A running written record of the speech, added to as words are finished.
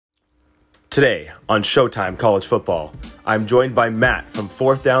Today on Showtime College Football, I'm joined by Matt from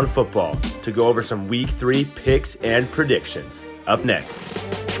Fourth Down Football to go over some Week 3 picks and predictions. Up next.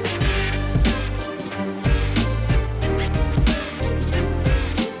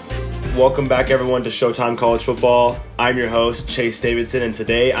 Welcome back, everyone, to Showtime College Football. I'm your host, Chase Davidson, and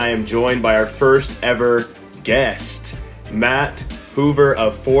today I am joined by our first ever guest, Matt Hoover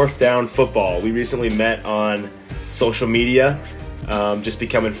of Fourth Down Football. We recently met on social media, just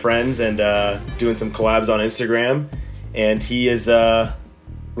becoming friends and doing some collabs on Instagram, and he is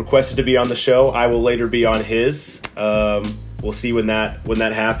requested to be on the show. I will later be on his. We'll see when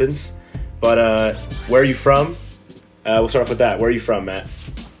that happens. But where are you from? We'll start off with that. Where are you from, Matt?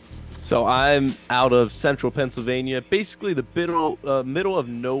 So I'm out of central Pennsylvania, basically the middle of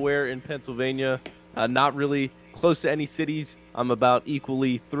nowhere in Pennsylvania, not really close to any cities. I'm about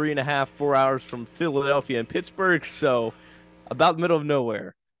equally 3.5, 4 hours from Philadelphia and Pittsburgh, so about the middle of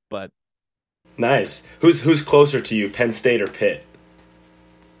nowhere. But nice. Who's closer to you, Penn State or Pitt?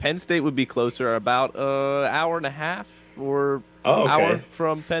 Penn State would be closer, about an hour and a half or hour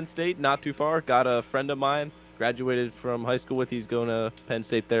from Penn State, not too far. Got a friend of mine graduated from high school with. He's going to Penn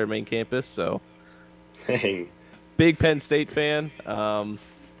State, their main campus. So, dang. Big Penn State fan.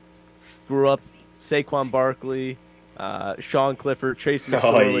 Grew up Saquon Barkley, Sean Clifford, Trace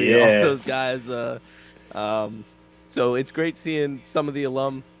McSorley, all those guys. So it's great seeing some of the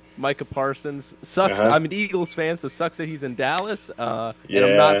alum. Micah Parsons sucks. I'm an Eagles fan, so sucks that he's in Dallas. And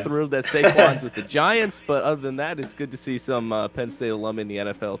I'm not thrilled that Saquon's with the Giants. But other than that, it's good to see some Penn State alum in the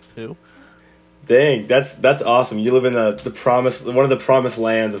NFL too. Dang, that's awesome. You live in one of the promised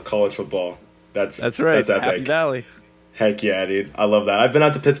lands of college football. That's right. That's epic. Happy Valley. Heck yeah, dude. I love that. I've been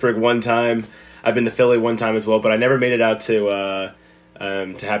out to Pittsburgh one time. I've been to Philly one time as well, but I never made it out to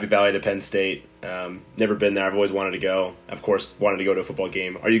Happy Valley to Penn State. Never been there. I've always wanted to go. Of course, wanted to go to a football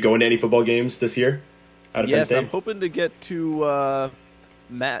game. Are you going to any football games this year out of Penn State? Yes, I'm hoping to get to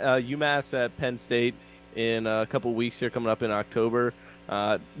UMass at Penn State in a couple weeks here coming up in October.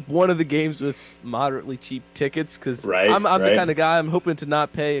 One of the games with moderately cheap tickets because I'm the kind of guy I'm hoping to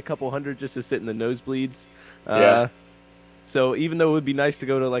not pay a couple $100 just to sit in the nosebleeds. So even though it would be nice to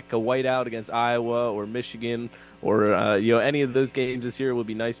go to like a whiteout against Iowa or Michigan or any of those games this year would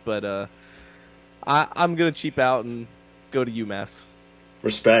be nice, but I'm gonna cheap out and go to UMass.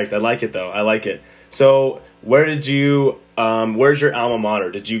 Respect. I like it though. I like it. So where's your alma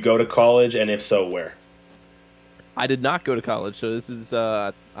mater? Did you go to college, and if so, where? I did not go to college, so this is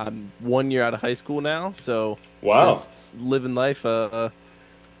I'm 1 year out of high school now. So wow, just living life,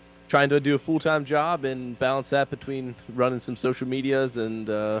 trying to do a full-time job and balance that between running some social medias and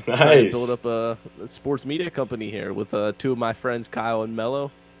trying to build up a sports media company here with two of my friends, Kyle and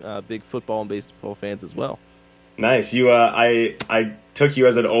Mello, big football and baseball fans as well. Nice. You, I took you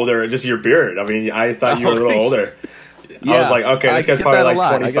as an older, just your beard. I mean, I thought you were a little older. Yeah, I was like, okay, this guy's probably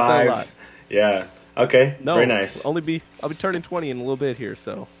like 25. I get that a lot. Yeah. Okay. No, very nice. I'll be turning 20 in a little bit here,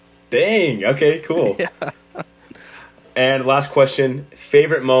 so. Dang. Okay. Cool. Yeah. And last question: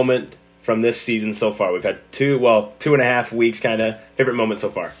 favorite moment from this season so far? We've had 2.5 weeks, kind of. Favorite moment so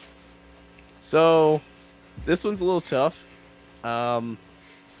far? So, this one's a little tough. Penn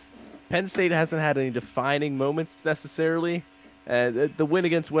State hasn't had any defining moments necessarily. The win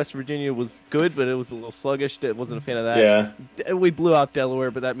against West Virginia was good, but it was a little sluggish. I wasn't a fan of that. Yeah. We blew out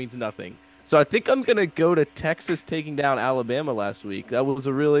Delaware, but that means nothing. So I think I'm going to go to Texas taking down Alabama last week. That was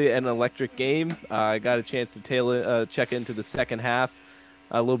an electric game. I got a chance to check into the second half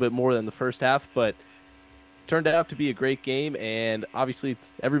a little bit more than the first half, but turned out to be a great game, and obviously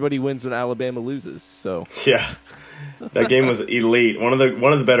everybody wins when Alabama loses. So yeah, that game was elite. One of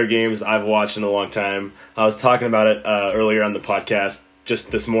the better games I've watched in a long time. I was talking about it earlier on the podcast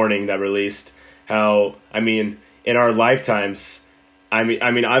just this morning that released. How in our lifetimes,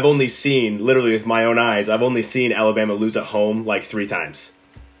 I've only seen, literally with my own eyes, I've only seen Alabama lose at home like 3 times.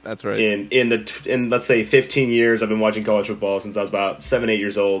 That's right. In let's say 15 years I've been watching college football since I was about 7, 8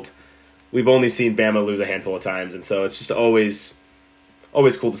 years old. We've only seen Bama lose a handful of times, and so it's just always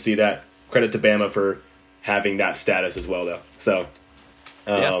cool to see that. Credit to Bama for having that status as well, though. So,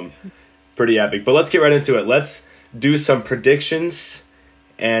 pretty epic. But let's get right into it. Let's do some predictions,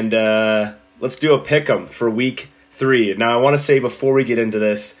 and let's do a pick'em for Week 3. Now, I want to say before we get into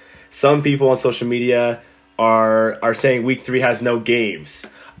this, some people on social media are saying Week 3 has no games.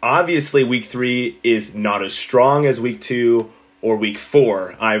 Obviously, Week 3 is not as strong as Week 2 or Week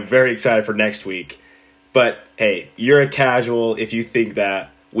 4. I'm very excited for next week. But, hey, you're a casual if you think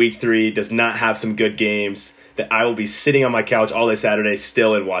that Week 3 does not have some good games that I will be sitting on my couch all day Saturday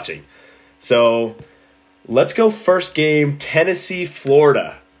still and watching. So, let's go first game, Tennessee,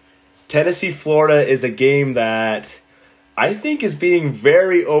 Florida. Tennessee-Florida is a game that I think is being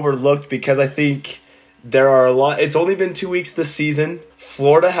very overlooked because I think there are a lot. It's only been 2 weeks this season.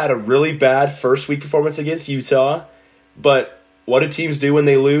 Florida had a really bad first week performance against Utah, but what do teams do when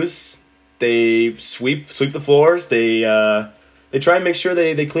they lose? They sweep the floors. They try and make sure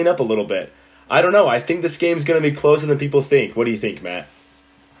they clean up a little bit. I don't know. I think this game's going to be closer than people think. What do you think, Matt?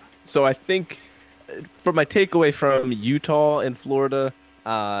 So I think, from my takeaway from Utah and Florida,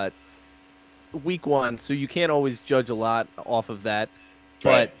 week one, so you can't always judge a lot off of that, but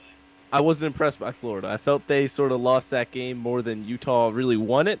Right. I wasn't impressed by Florida. I felt they sort of lost that game more than Utah really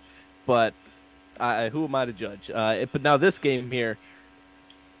won it, but who am I to judge? But now this game here,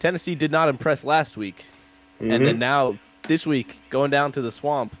 Tennessee did not impress last week, and then now this week going down to the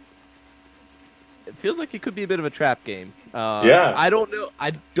Swamp, it feels like it could be a bit of a trap game. Yeah. I don't know.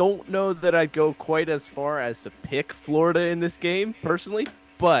 I don't know that I'd go quite as far as to pick Florida in this game personally,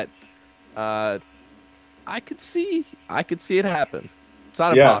 but I could see it happen. It's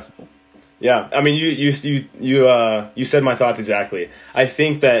not impossible. Yeah, I mean, you said my thoughts exactly. I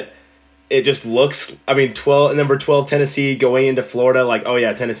think that it just looks. I mean, number 12 Tennessee going into Florida, like, oh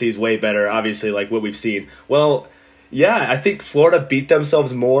yeah, Tennessee's way better. Obviously, like what we've seen. Well, yeah, I think Florida beat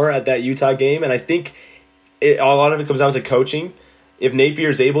themselves more at that Utah game, and I think a lot of it comes down to coaching. If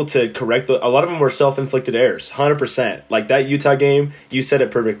Napier's able to correct a lot of them were self-inflicted errors, 100%. Like that Utah game, you said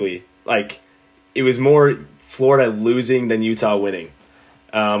it perfectly. Like it was more Florida losing than Utah winning.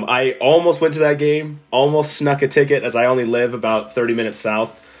 I almost went to that game, almost snuck a ticket as I only live about 30 minutes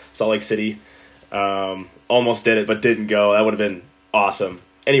south, Salt Lake City. Almost did it, but didn't go. That would have been awesome.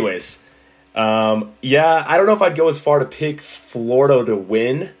 Anyways, yeah, I don't know if I'd go as far to pick Florida to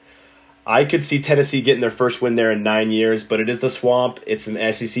win. I could see Tennessee getting their first win there in 9 years, but it is the Swamp. It's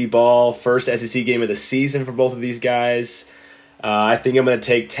an SEC ball, first SEC game of the season for both of these guys. I think I'm going to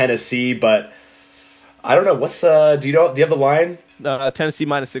take Tennessee, but I don't know. What's do you have the line? Tennessee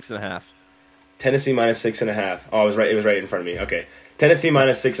 -6.5. Tennessee -6.5. Oh, I was right. It was right in front of me. Okay, Tennessee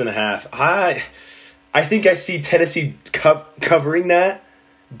 -6.5. I think I see Tennessee covering that,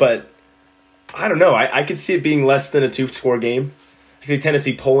 but I don't know. I could see it being less than a 2-score game. I could see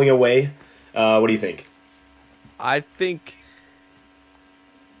Tennessee pulling away. What do you think? I think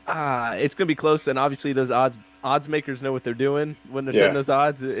it's going to be close, and obviously those odds makers know what they're doing when they're setting those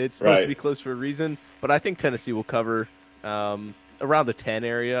odds. It's supposed to be close for a reason, but I think Tennessee will cover around the 10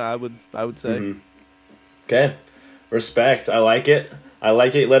 area. I would say. Mm-hmm. Okay, respect. I like it.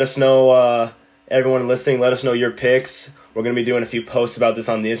 Let us know, everyone listening. Let us know your picks. We're going to be doing a few posts about this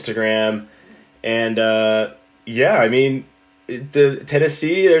on the Instagram, and yeah, I mean, the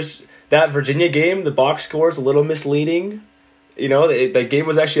Tennessee. There's that Virginia game. The box score is a little misleading. You know, the game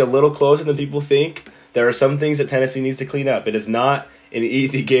was actually a little closer than people think. There are some things that Tennessee needs to clean up. It is not an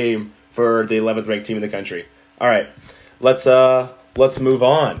easy game for the 11th ranked team in the country. All right, let's move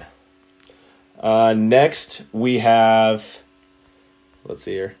on. Next we have, let's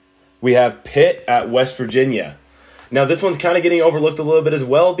see here. We have Pitt at West Virginia. Now this one's kind of getting overlooked a little bit as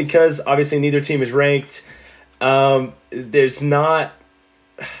well because obviously neither team is ranked. There's not.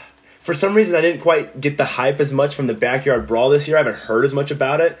 For some reason, I didn't quite get the hype as much from the backyard brawl this year. I haven't heard as much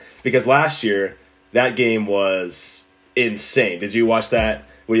about it because last year that game was insane. Did you watch that?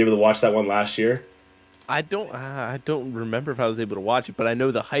 Were you able to watch that one last year? I don't remember if I was able to watch it, but I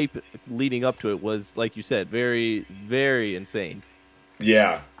know the hype leading up to it was, like you said, very, very insane.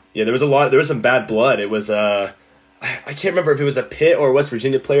 Yeah. There was some bad blood. It was I can't remember if it was a Pitt or a West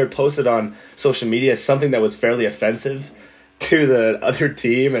Virginia player posted on social media something that was fairly offensive to the other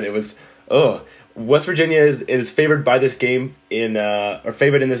team, and it was West Virginia is favored by this game or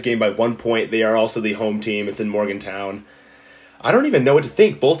favored in this game by 1 point. They are also the home team. It's in Morgantown. I don't even know what to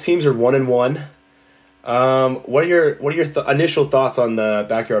think. Both teams are 1-1. What are your initial thoughts on the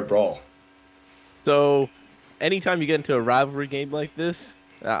backyard brawl? So, anytime you get into a rivalry game like this,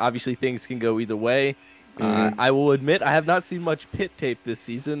 obviously things can go either way. I will admit I have not seen much Pitt tape this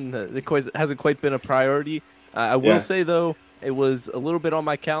season. It hasn't quite been a priority. I will say though, it was a little bit on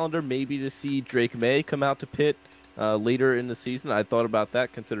my calendar, maybe to see Drake May come out to Pitt later in the season. I thought about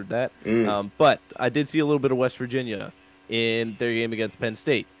that, considered that. But I did see a little bit of West Virginia in their game against Penn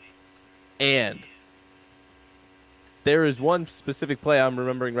State. And there is one specific play I'm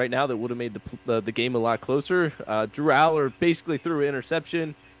remembering right now that would have made the game a lot closer. Drew Aller basically threw an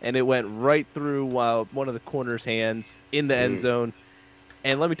interception, and it went right through one of the corner's hands in the end zone.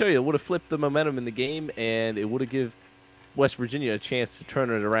 And let me tell you, it would have flipped the momentum in the game, and it would have given West Virginia a chance to turn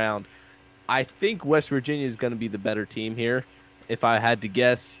it around. I think West Virginia is going to be the better team here. If I had to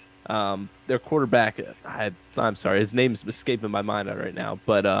guess, Their quarterback, I'm sorry, his name's escaping my mind right now,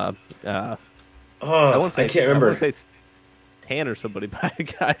 but I can't remember. I want to say it's Tan or somebody, but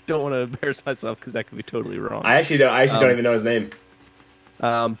I don't want to embarrass myself because that could be totally wrong. I actually don't even know his name.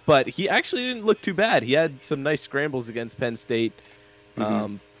 But he actually didn't look too bad. He had some nice scrambles against Penn State.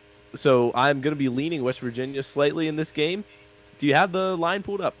 So I'm going to be leaning West Virginia slightly in this game. Do you have the line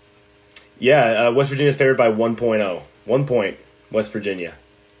pulled up? Yeah, West Virginia is favored by 1.0. 1 point, West Virginia.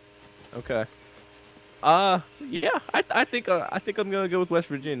 Okay. I think I'm going to go with West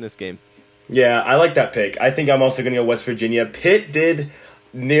Virginia in this game. Yeah, I like that pick. I think I'm also going to go West Virginia. Pitt they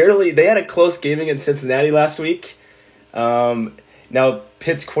had a close game against Cincinnati last week. Now,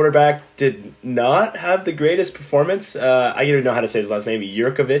 Pitt's quarterback did not have the greatest performance. I don't even know how to say his last name.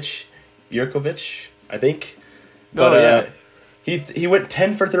 Yurkovich, I think. But he went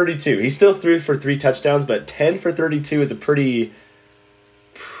 10 for 32. He still threw for 3 touchdowns, but 10 for 32 is a pretty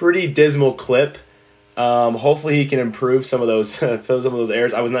dismal clip. Hopefully he can improve some of those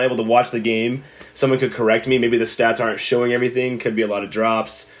errors. I was not able to watch the game. Someone could correct me. Maybe the stats aren't showing everything. Could be a lot of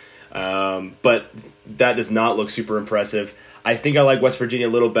drops. But that does not look super impressive. I think I like West Virginia a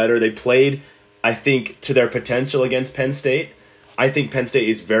little better. They played, I think, to their potential against Penn State. I think Penn State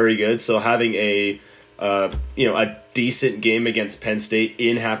is very good. So having a decent game against Penn State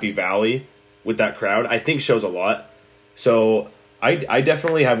in Happy Valley with that crowd, I think shows a lot. So I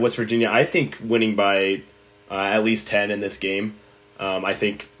definitely have West Virginia, I think, winning by at least 10 in this game. I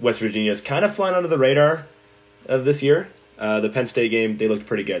think West Virginia is kind of flying under the radar of this year. The Penn State game, they looked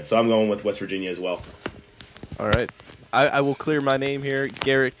pretty good. So I'm going with West Virginia as well. All right. I will clear my name here.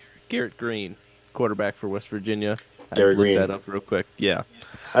 Garrett Green, quarterback for West Virginia. Garrett Green. Look that up real quick. Yeah.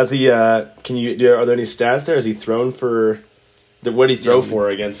 Has he? Are there any stats there? Has he thrown for? What did he throw for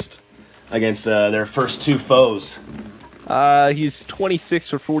against their first 2 foes? He's 26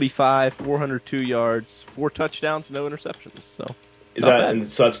 for 45, 402 yards, 4 touchdowns, no interceptions. So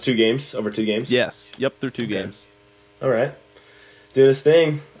so that's 2 games over 2 games? Yes. Yep, they're 2 games. All right. Do his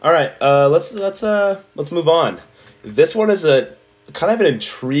thing. All right. Let's move on. This one is a kind of an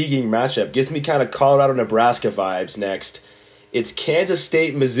intriguing matchup. Gives me kind of Colorado Nebraska vibes next. It's Kansas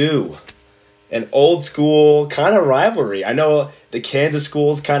State Mizzou. An old school kind of rivalry. I know the Kansas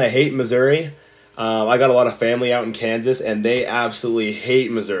schools kind of hate Missouri. I got a lot of family out in Kansas, and they absolutely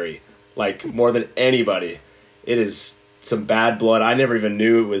hate Missouri, like more than anybody. It is some bad blood. I never even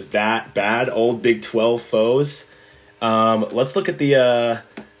knew it was that bad. Old Big 12 foes. Let's look at the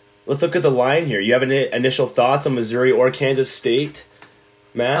line here. You have any initial thoughts on Missouri or Kansas State,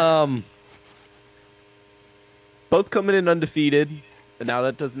 Matt? Both coming in undefeated. Now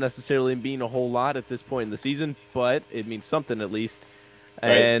that doesn't necessarily mean a whole lot at this point in the season, but it means something at least.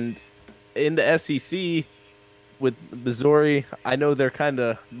 Right. And in the SEC with Missouri, I know they're kind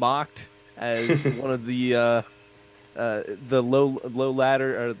of mocked as one of the low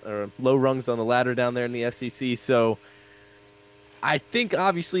ladder or low rungs on the ladder down there in the SEC. So I think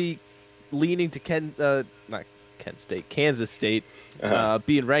obviously leaning to Kansas State,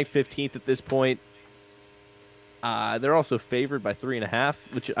 being ranked 15th at this point. They're also favored by 3.5,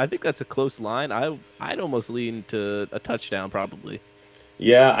 which I think that's a close line. I'd almost lean to a touchdown probably.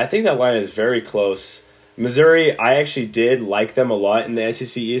 Yeah, I think that line is very close. Missouri, I actually did like them a lot in the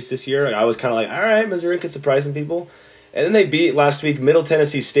SEC East this year. I was kind of like, all right, Missouri could surprise some people. And then they beat last week Middle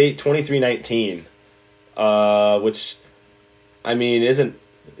Tennessee State 23-19, which, I mean, isn't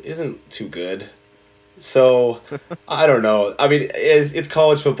too good. So, I don't know. I mean, it's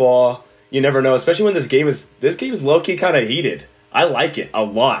college football. You never know, especially when this game is low-key kind of heated. I like it a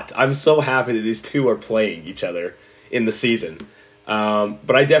lot. I'm so happy that these two are playing each other in the season.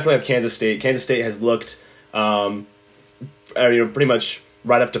 But I definitely have Kansas State. Kansas State has looked pretty much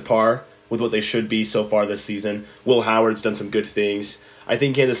right up to par with what they should be so far this season. Will Howard's done some good things. I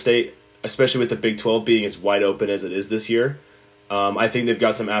think Kansas State, especially with the Big 12 being as wide open as it is this year, I think they've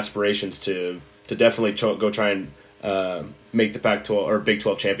got some aspirations to definitely go try and make the Pac-12 or Big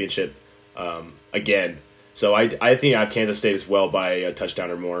 12 championship again. So I think I have Kansas State as well by a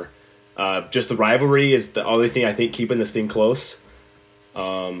touchdown or more. Just the rivalry is the only thing I think keeping this thing close.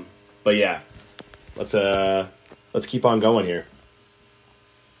 But yeah, let's keep on going here.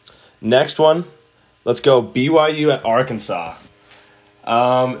 Next one, let's go BYU at Arkansas.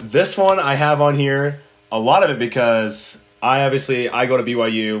 This one I have on here, a lot of it because I go to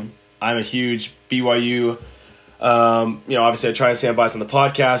BYU. I'm a huge BYU. Obviously I try and stand biased on the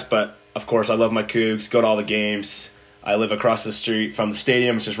podcast, but of course I love my Cougs, go to all the games. I live across the street from the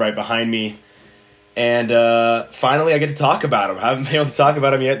stadium, it's just right behind me. And finally I get to talk about them. I haven't been able to talk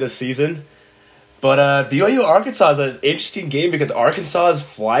about them yet this season. But BYU Arkansas is an interesting game because Arkansas is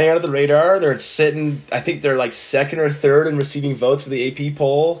flying out of the radar. They're sitting, I think they're like second or third in receiving votes for the AP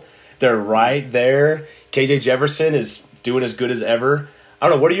poll. They're right there. KJ Jefferson is doing as good as ever. I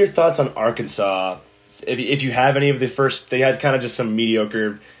don't know. What are your thoughts on Arkansas? If you have any of the first, they had kind of just some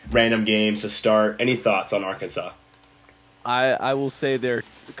mediocre random games to start. Any thoughts on Arkansas? I will say they're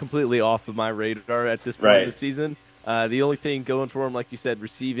completely off of my radar at this point of the season. The only thing going for them, like you said,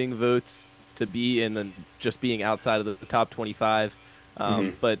 receiving votes to be in and just being outside of the top 25.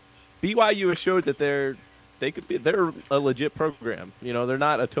 But BYU has showed that they're a legit program. You know, they're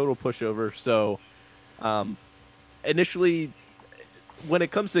not a total pushover. So initially, when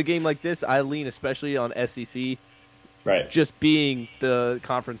it comes to a game like this, I lean especially on SEC. Right. Just being the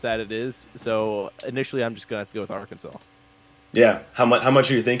conference that it is. So initially, I'm just going to have to go with Arkansas. Yeah. How much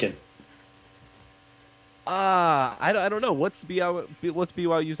are you thinking? I don't know. What's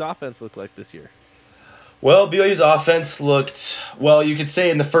BYU's offense look like this year? Well, BYU's offense looked, well, you could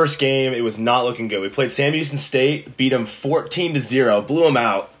say in the first game it was not looking good. We played Sam Houston State, beat them 14-0, blew them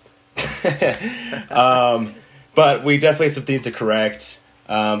out. But we definitely had some things to correct.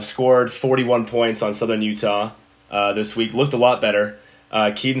 Scored 41 points on Southern Utah this week. Looked a lot better.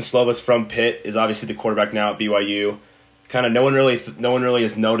 Keaton Slovis from Pitt is obviously the quarterback now at BYU. Kind of no one really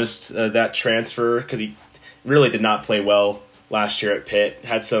has noticed that transfer because he really did not play well last year at Pitt.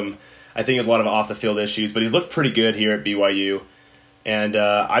 Had some, I think it was a lot of off the field issues, but he's looked pretty good here at BYU. And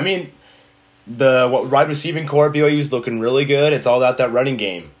I mean, the wide receiving core at BYU is looking really good. It's all about that running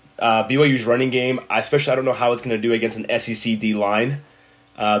game. BYU's running game, I don't know how it's going to do against an SEC D line.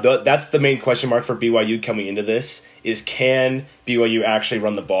 That's the main question mark for BYU coming into this, is can BYU actually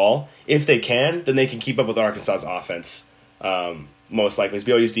run the ball? If they can, then they can keep up with Arkansas's offense. Most likely.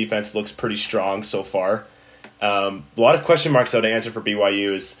 BYU's defense looks pretty strong so far. A lot of question marks, though, to answer for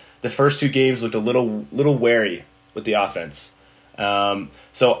BYU is the first two games looked a little wary with the offense.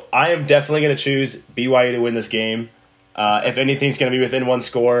 So I am definitely going to choose BYU to win this game. If anything's going to be within one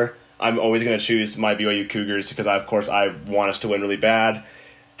score, I'm always going to choose my BYU Cougars because, of course, I want us to win really bad.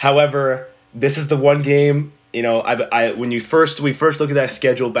 However, this is the one game, you know, when we first looked at that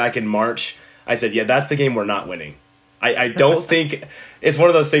schedule back in March, I said, yeah, that's the game we're not winning. I don't think it's one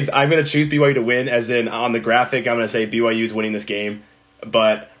of those things. I'm going to choose BYU to win, as in on the graphic, I'm going to say BYU's winning this game.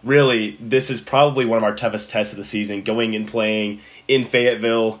 But really, this is probably one of our toughest tests of the season. Going and playing in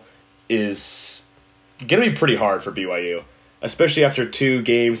Fayetteville is going to be pretty hard for BYU, especially after two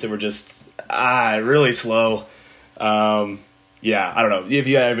games that were just really slow. Yeah, I don't know if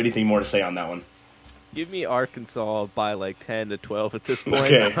you have anything more to say on that one. Give me Arkansas by like 10 to 12 at this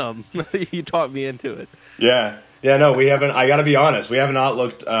point. Okay. You talked me into it. Yeah, no, we haven't. I got to be honest. We have not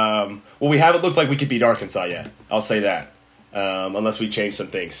looked. We haven't looked like we could beat Arkansas yet. I'll say that, unless we change some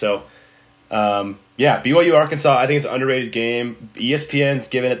things. So, BYU Arkansas. I think it's an underrated game. ESPN's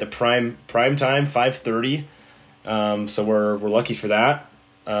giving it the prime time, 5:30. So we're lucky for that.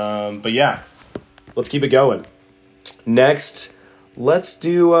 But yeah, let's keep it going. Next, let's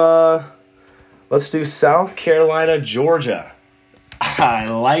do South Carolina, Georgia. I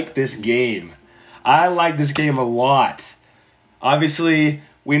like this game. I like this game a lot. Obviously,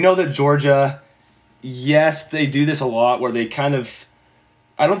 we know that Georgia, yes, they do this a lot where they kind of,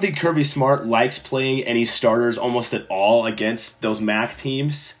 I don't think Kirby Smart likes playing any starters almost at all against those MAC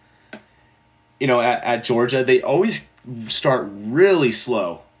teams. You know, at Georgia, they always start really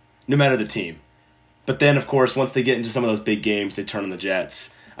slow, no matter the team. But then, of course, once they get into some of those big games, they turn on the Jets.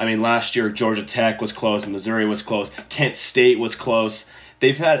 I mean, last year, Georgia Tech was close, Missouri was close, Kent State was close.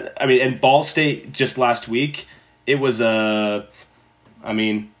 They've had, and Ball State just last week, it was this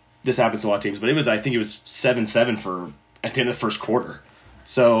happens to a lot of teams, but I think it was 7-7 for at the end of the first quarter.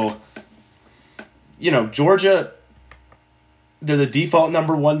 So, you know, Georgia, they're the default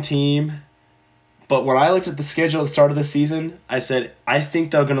number one team. But when I looked at the schedule at the start of the season, I said, I think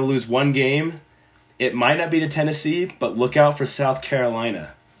they're going to lose one game. It might not be to Tennessee, but look out for South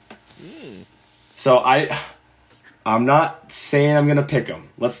Carolina. So I'm not saying I'm going to pick them.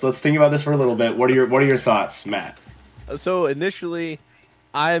 Let's think about this for a little bit. What are your thoughts, Matt? So initially,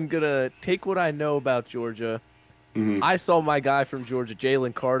 I am going to take what I know about Georgia. Mm-hmm. I saw my guy from Georgia,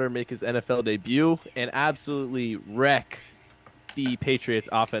 Jalen Carter, make his NFL debut and absolutely wreck the Patriots'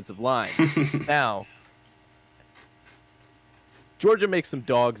 offensive line. Now, Georgia makes some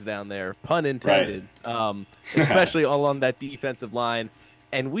dogs down there, pun intended, right. Especially along that defensive line.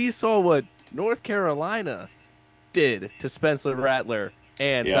 And we saw what North Carolina did to Spencer Rattler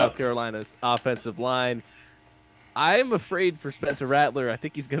and South Carolina's offensive line. I'm afraid for Spencer Rattler. I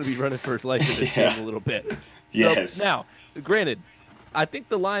think he's going to be running for his life in this game a little bit. Yes. So, now, granted, I think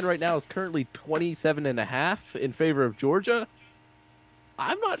the line right now is currently 27.5 in favor of Georgia.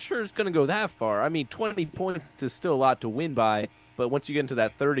 I'm not sure it's going to go that far. I mean, 20 points is still a lot to win by, but once you get into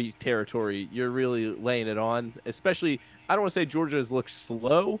that 30 territory, you're really laying it on. Especially, I don't want to say Georgia has looked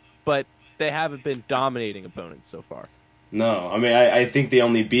slow, but they haven't been dominating opponents so far. No, I mean, I think they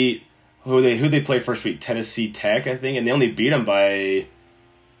only beat who they played first week, Tennessee Tech, I think, and they only beat them by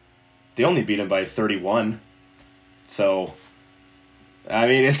 31. So, I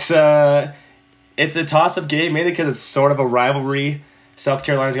mean, it's a toss-up game, mainly because it's sort of a rivalry. South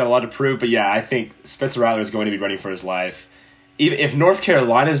Carolina's got a lot to prove, but yeah, I think Spencer Rattler is going to be running for his life. Even if North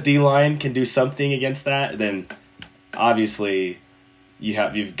Carolina's D-line can do something against that, then obviously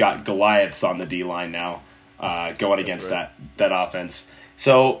you've got Goliaths on the D-line now going against that offense.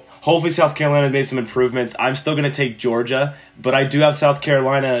 So hopefully South Carolina made some improvements. I'm still going to take Georgia, but I do have South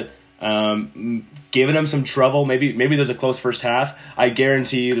Carolina giving them some trouble. Maybe there's a close first half. I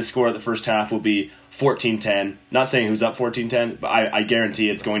guarantee you the score of the first half will be 14-10. Not saying who's up 14-10, but I guarantee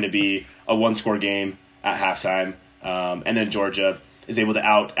it's going to be a one-score game at halftime. And then Georgia is able to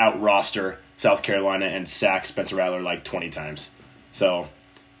out roster South Carolina and sack Spencer Rattler like 20 times. So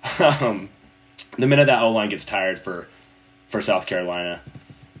the minute that O-line gets tired for South Carolina,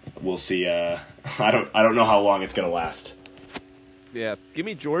 we'll see. I don't know how long it's going to last. Yeah, give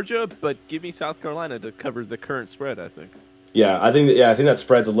me Georgia, but give me South Carolina to cover the current spread, I think. Yeah, I think that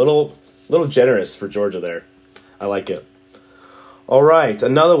spread's a little generous for Georgia there. I like it. All right,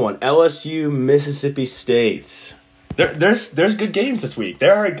 another one. LSU, Mississippi State. There's good games this week.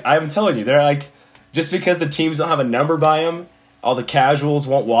 I'm telling you, they're like, just because the teams don't have a number by them, all the casuals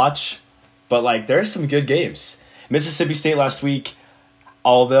won't watch. But like, there's some good games. Mississippi State last week,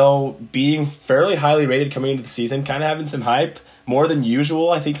 although being fairly highly rated coming into the season, kind of having some hype, more than usual,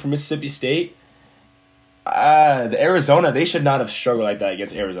 I think, for Mississippi State. The Arizona, they should not have struggled like that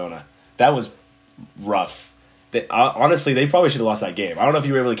against Arizona. That was rough. Honestly, they probably should have lost that game. I don't know if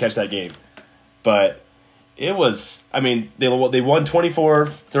you were able to catch that game, but it was, I mean, they won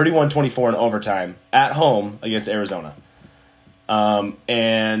 31-24 in overtime at home against Arizona.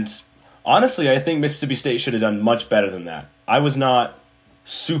 And honestly, I think Mississippi State should have done much better than that. I was not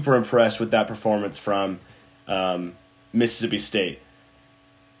super impressed with that performance from Mississippi State.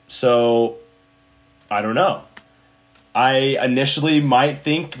 So, I don't know. I initially might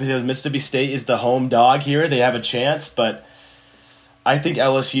think because Mississippi State is the home dog here, they have a chance, but I think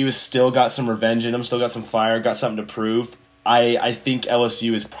LSU has still got some revenge in them, still got some fire, got something to prove. I think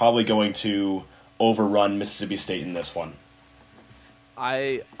LSU is probably going to overrun Mississippi State in this one.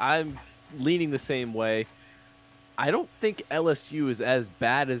 I'm leaning the same way. I don't think LSU is as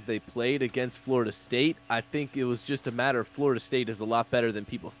bad as they played against Florida State. I think it was just a matter of Florida State is a lot better than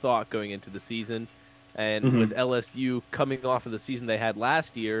people thought going into the season. And with LSU coming off of the season they had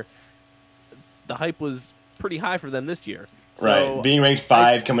last year, the hype was pretty high for them this year. So right. Being ranked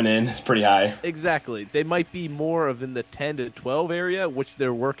 5 coming in is pretty high. Exactly. They might be more of in the 10 to 12 area, which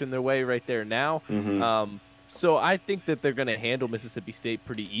they're working their way right there now. So I think that they're going to handle Mississippi State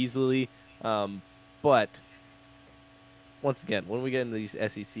pretty easily. But once again, when we get into these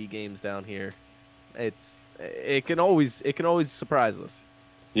SEC games down here, it can always surprise us.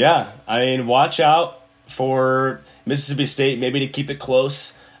 Yeah, I mean, watch out for Mississippi State, maybe to keep it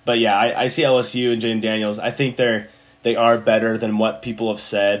close. But yeah, I see LSU and Jaden Daniels. I think they are better than what people have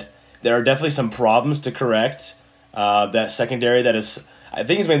said. There are definitely some problems to correct. That secondary, I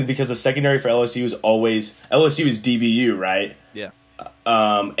think it's mainly because the secondary for LSU is DBU, right? Yeah.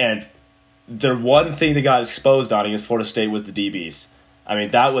 And the one thing that got exposed on against Florida State was the DBs. I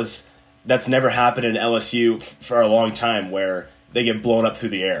mean, that's never happened in LSU for a long time, where they get blown up through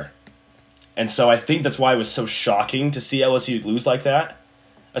the air. And so I think that's why it was so shocking to see LSU lose like that,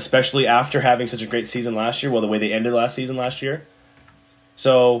 especially after having such a great season last year, the way they ended last year.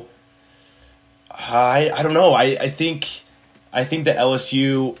 So I don't know. I think that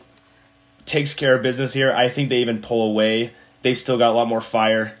LSU takes care of business here. I think they even pull away. They still got a lot more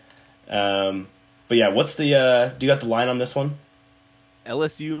fire. But yeah, what's do you got the line on this one?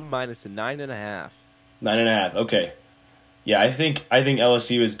 LSU minus 9.5. 9.5. Okay. Yeah, I think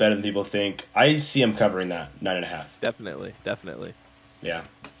LSU is better than people think. I see them covering that 9.5. Definitely. Yeah.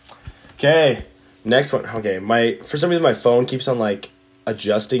 Okay. Next one. Okay. For some reason my phone keeps on like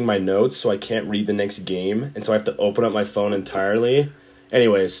adjusting my notes, so I can't read the next game, and so I have to open up my phone entirely.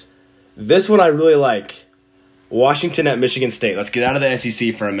 Anyways, this one I really like. Washington at Michigan State. Let's get out of the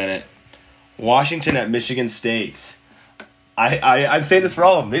SEC for a minute. Washington at Michigan State. I'm saying this for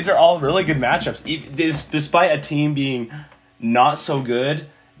all of them. These are all really good matchups. Despite a team being not so good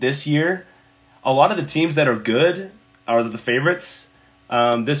this year, a lot of the teams that are good are the favorites.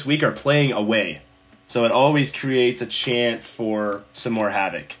 this week are playing away. So it always creates a chance for some more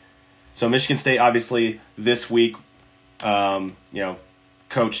havoc. So Michigan State, obviously, this week,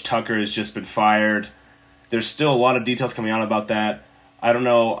 Coach Tucker has just been fired. There's still a lot of details coming out about that. I don't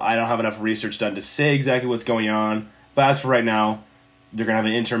know. I don't have enough research done to say exactly what's going on. But as for right now, they're going to have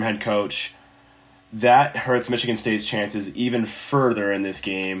an interim head coach. That hurts Michigan State's chances even further in this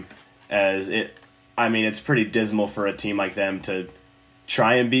game, it's pretty dismal for a team like them to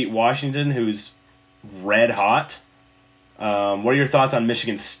try and beat Washington, who's red hot. What are your thoughts on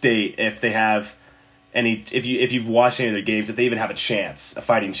Michigan State if they have if you've watched any of their games, if they even have a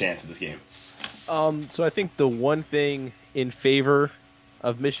fighting chance in this game? So I think the one thing in favor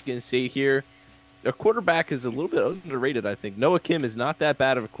of Michigan State here, their quarterback is a little bit underrated, I think. Noah Kim is not that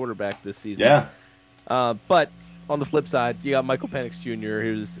bad of a quarterback this season. Yeah. But on the flip side, you got Michael Penix Jr.,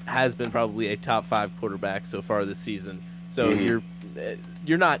 who has been probably a top 5 quarterback so far this season. So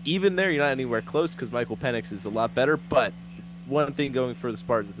you're not even there. You're not anywhere close because Michael Penix is a lot better. But one thing going for the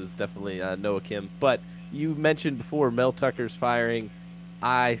Spartans is definitely Noah Kim. But you mentioned before Mel Tucker's firing.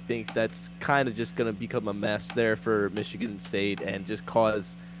 I think that's kind of just going to become a mess there for Michigan State and just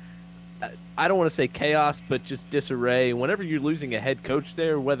cause, I don't want to say chaos, but just disarray. Whenever you're losing a head coach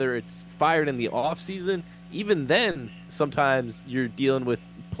there, whether it's fired in the offseason, even then, sometimes you're dealing with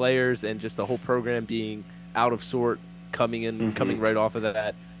players and just the whole program being out of sort, coming right off of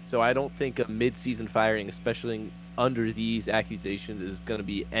that. So I don't think a mid-season firing, especially under these accusations, is going to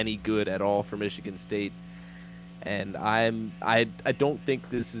be any good at all for Michigan State. And I don't think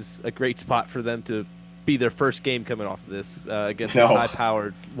this is a great spot for them to be their first game coming off of this against this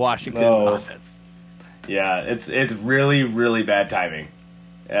high-powered Washington offense. Yeah, it's really, really bad timing.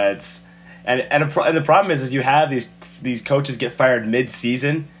 And the problem is you have these coaches get fired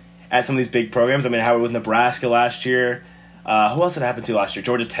mid-season at some of these big programs. I mean, how with Nebraska last year. Who else did it happen to last year?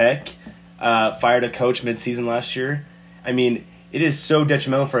 Georgia Tech fired a coach mid-season last year. I mean, it is so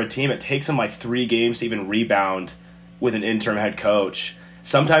detrimental for a team. It takes them like 3 games to even rebound with an interim head coach.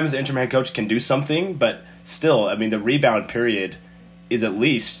 Sometimes the interim head coach can do something, but still, I mean, the rebound period is at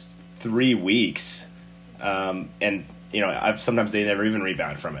least 3 weeks. Sometimes they never even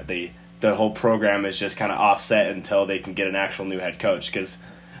rebound from it. The whole program is just kind of offset until they can get an actual new head coach because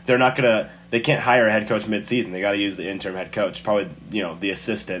they can't hire a head coach mid-season. They got to use the interim head coach, probably the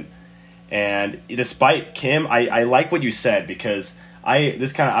assistant. And despite Kim, I like what you said because I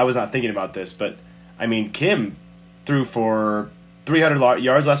was not thinking about this, but I mean Kim threw for 300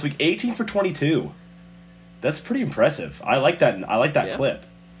 yards last week, 18 for 22. That's pretty impressive. I like that. I like that clip.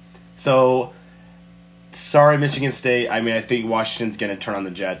 So sorry, Michigan State. I mean, I think Washington's going to turn on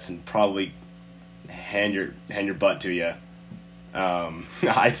the Jets and probably hand your butt to you.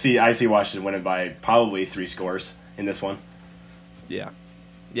 I see Washington winning by probably 3 scores in this one. Yeah,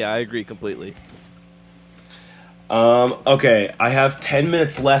 I agree completely. Okay, I have 10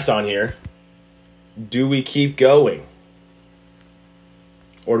 minutes left on here. Do we keep going?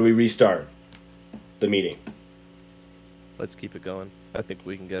 Or do we restart the meeting? Let's keep it going. I think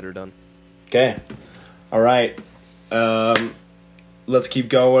we can get her done. Okay. All right. Let's keep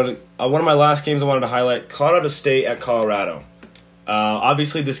going. One of my last games I wanted to highlight, Colorado State at Colorado.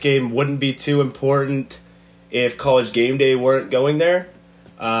 Obviously, this game wouldn't be too important if College Game Day weren't going there.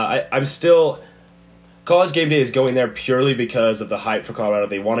 College Game Day is going there purely because of the hype for Colorado.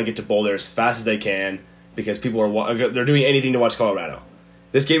 They want to get to Boulder as fast as they can because they're doing anything to watch Colorado.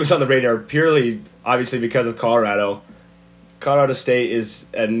 This game is on the radar purely, obviously, because of Colorado. Colorado State is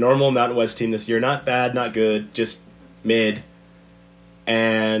a normal Mountain West team this year. Not bad, not good, just mid.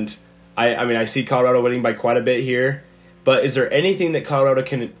 And I see Colorado winning by quite a bit here. But is there anything that Colorado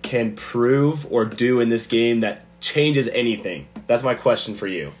can prove or do in this game that changes anything? That's my question for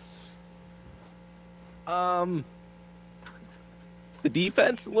you. The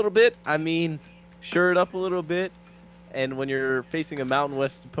defense a little bit. I mean, shore it up a little bit. And when you're facing a Mountain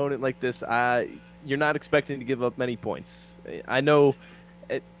West opponent like this, you're not expecting to give up many points. I know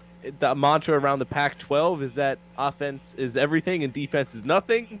the mantra around the Pac-12 is that offense is everything and defense is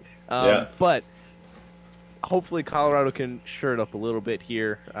nothing. But hopefully Colorado can shore it up a little bit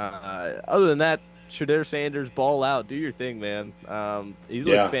here. Other than that, Shedeur Sanders, ball out. Do your thing, man. He's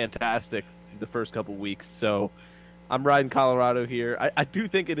looked fantastic the first couple weeks. So I'm riding Colorado here. I do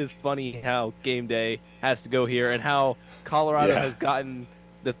think it is funny how game day has to go here and how Colorado has gotten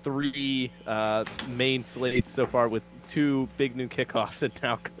the 3 main slates so far with 2 big new kickoffs and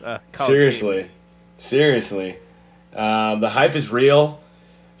now Seriously. The hype is real.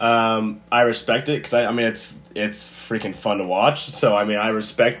 I respect it because it's freaking fun to watch. So I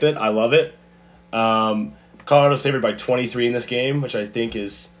respect it. I love it. Colorado's favored by 23 in this game, which I think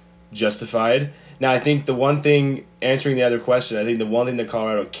is justified. Now, I think the one thing, answering the other question, I think the one thing that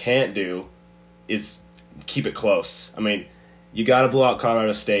Colorado can't do is keep it close. I mean, you got to blow out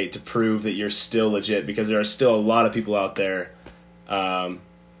Colorado State to prove that you're still legit, because there are still a lot of people out there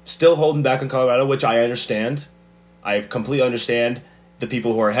still holding back on Colorado, which I understand. I completely understand the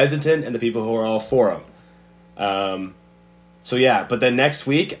people who are hesitant and the people who are all for them. So, yeah, but then next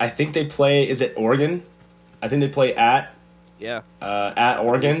week, I think they play, is it Oregon? I think they play at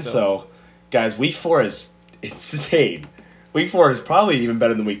Oregon. So, guys, week 4 is insane. Week 4 is probably even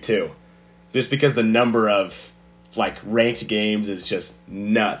better than week 2, just because the number of ranked games is just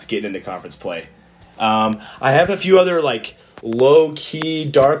nuts getting into conference play. I have a few other low key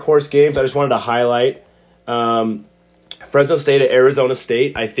dark horse games I just wanted to highlight. Fresno State at Arizona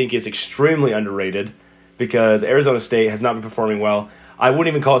State I think is extremely underrated, because Arizona State has not been performing well. I wouldn't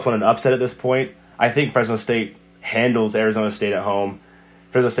even call this one an upset at this point. I think Fresno State handles Arizona State at home.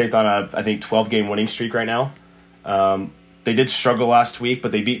 Fresno State's on a 12-game winning streak right now. They did struggle last week,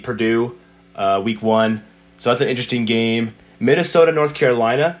 but they beat Purdue week 1. So that's an interesting game. Minnesota, North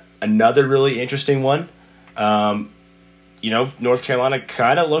Carolina, another really interesting one. North Carolina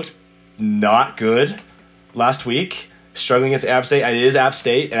kind of looked not good last week, struggling against App State. And it is App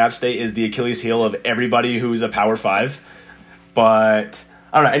State, and App State is the Achilles heel of everybody who's a Power 5. But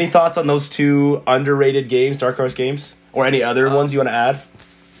I don't know. Any thoughts on those two underrated games, dark horse games, or any other ones you want to add?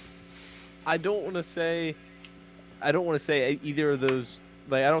 I don't want to say either of those.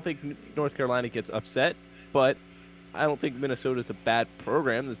 I don't think North Carolina gets upset, but I don't think Minnesota's a bad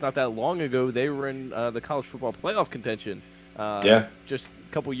program. It's not that long ago they were in the college football playoff contention. Just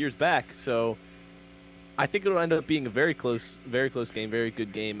a couple years back. So I think it'll end up being a very close game, very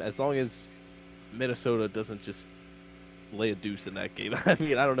good game, as long as Minnesota doesn't just lay a deuce in that game. I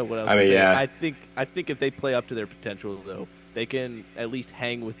mean, I don't know what else to say. Yeah. I think if they play up to their potential, though, they can at least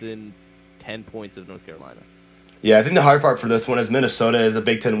hang within 10 points of North Carolina. Yeah, I think the hard part for this one is Minnesota is a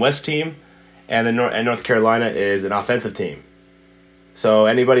Big Ten West team, and North Carolina is an offensive team. So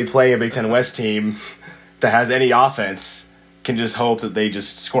anybody playing a Big Ten West team that has any offense can just hope that they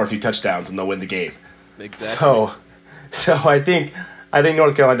just score a few touchdowns and they'll win the game. Exactly. So I think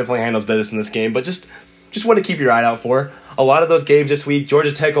North Carolina definitely handles business in this game, but just want to keep your eye out for a lot of those games this week.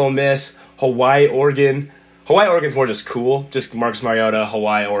 Georgia Tech, Ole Miss, Hawaii, Oregon. Hawaii, Oregon's more just cool. Just Marcus Mariota.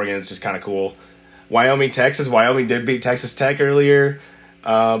 Hawaii, Oregon is just kind of cool. Wyoming, Texas. Wyoming did beat Texas Tech earlier.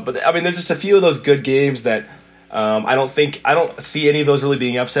 But, I mean, there's just a few of those good games that I don't see any of those really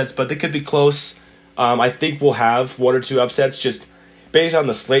being upsets, but they could be close. I think we'll have one or two upsets just based on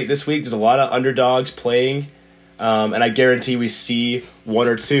the slate this week. There's a lot of underdogs playing, and I guarantee we see one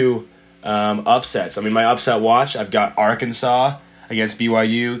or two upsets. I mean, my upset watch, I've got Arkansas against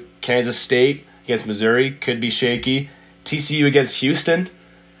BYU, Kansas State against Missouri, could be shaky. TCU against Houston.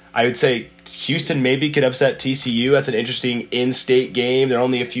 I would say Houston maybe could upset TCU. That's an interesting in-state game. They're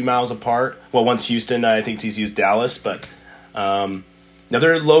only a few miles apart. Well, one's Houston. I think TCU's Dallas. But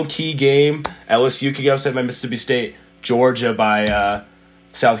another low-key game. LSU could get upset by Mississippi State. Georgia by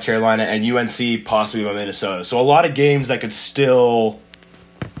South Carolina. And UNC possibly by Minnesota. So a lot of games that could still,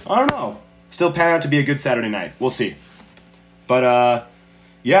 I don't know, still pan out to be a good Saturday night. We'll see. But,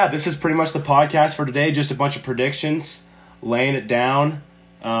 yeah, this is pretty much the podcast for today. Just a bunch of predictions, laying it down.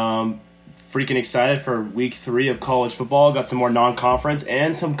 Freaking excited for week 3 of college football. Got some more non-conference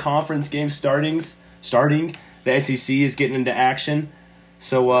and some conference games starting. The SEC is getting into action.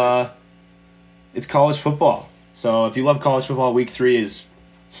 So it's college football. So if you love college football, week 3 is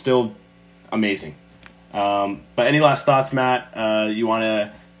still amazing. But any last thoughts, Matt, you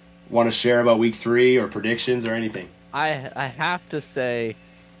want to share about week 3 or predictions or anything? I have to say,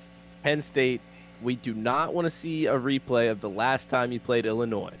 Penn State, we do not want to see a replay of the last time you played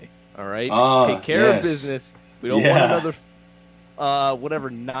Illinois. All right? Take care of business. We don't want another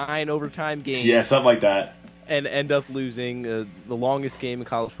 9 overtime game. Yeah, something like that. And end up losing the longest game in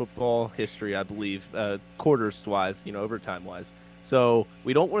college football history, I believe, quarters-wise, overtime-wise. So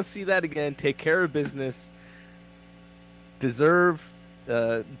we don't want to see that again. Take care of business. Deserve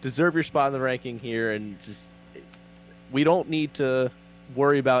your spot in the ranking here, and just we don't need to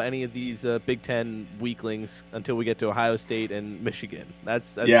worry about any of these Big Ten weaklings until we get to Ohio State and Michigan.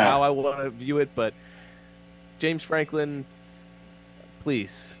 That's how I want to view it. But James Franklin,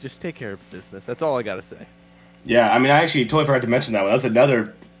 please just take care of business. That's all I got to say. Yeah, I mean, I actually totally forgot to mention that one. That's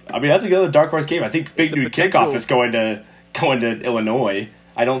another dark horse game. I think Big New Kickoff is going to Illinois.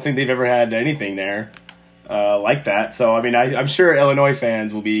 I don't think they've ever had anything there like that. So, I mean, I'm sure Illinois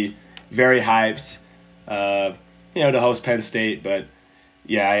fans will be very hyped, to host Penn State. But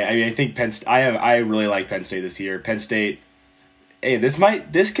Yeah, I mean, I think I really like Penn State this year. Penn State, hey,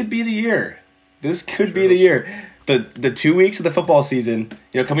 this could be the year. This could be the year. The 2 weeks of the football season,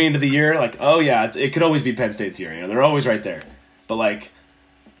 coming into the year, like, oh yeah, it could always be Penn State's year. They're always right there. But like,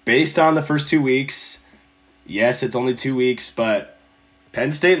 based on the first 2 weeks, yes, it's only 2 weeks, but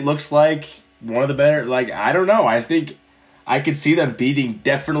Penn State looks like one of the better. Like, I don't know. I think I could see them beating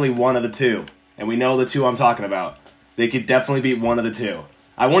definitely one of the two, and we know the two I'm talking about. They could definitely beat one of the two.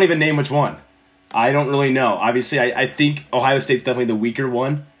 I won't even name which one. I don't really know. Obviously, I think Ohio State's definitely the weaker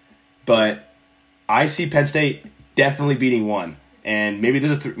one, but I see Penn State definitely beating one. And maybe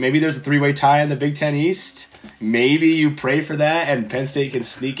there's a three-way tie in the Big Ten East. Maybe you pray for that, and Penn State can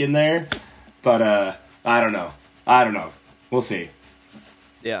sneak in there. But I don't know. We'll see.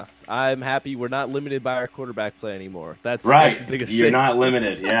 Yeah, I'm happy we're not limited by our quarterback play anymore. That's right. That's the biggest You're thing. not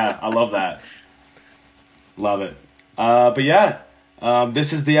limited. Yeah, I love that. Love it. But yeah,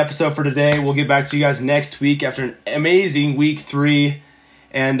 this is the episode for today. We'll get back to you guys next week after an amazing week 3,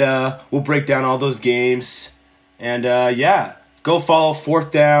 and we'll break down all those games. And yeah, go follow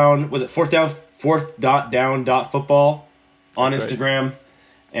Fourth Down. Was it fourth.down.football on That's Instagram, right.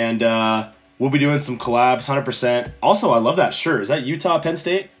 And we'll be doing some collabs, 100%. Also, I love that shirt. Is that Utah Penn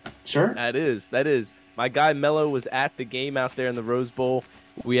State shirt? That is. My guy Mello was at the game out there in the Rose Bowl.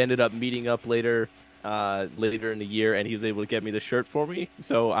 We ended up meeting up later in the year, and he was able to get me the shirt for me.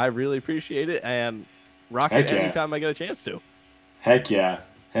 So I really appreciate it, and rock it anytime I get a chance to. Heck yeah.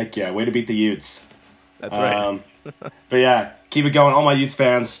 Way to beat the Utes. That's right. But yeah, keep it going. All my Utes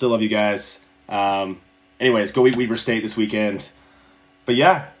fans, still love you guys. Anyways, go eat Weber State this weekend. But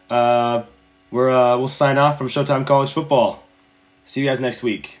yeah, we'll sign off from Showtime College Football. See you guys next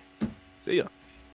week. See ya.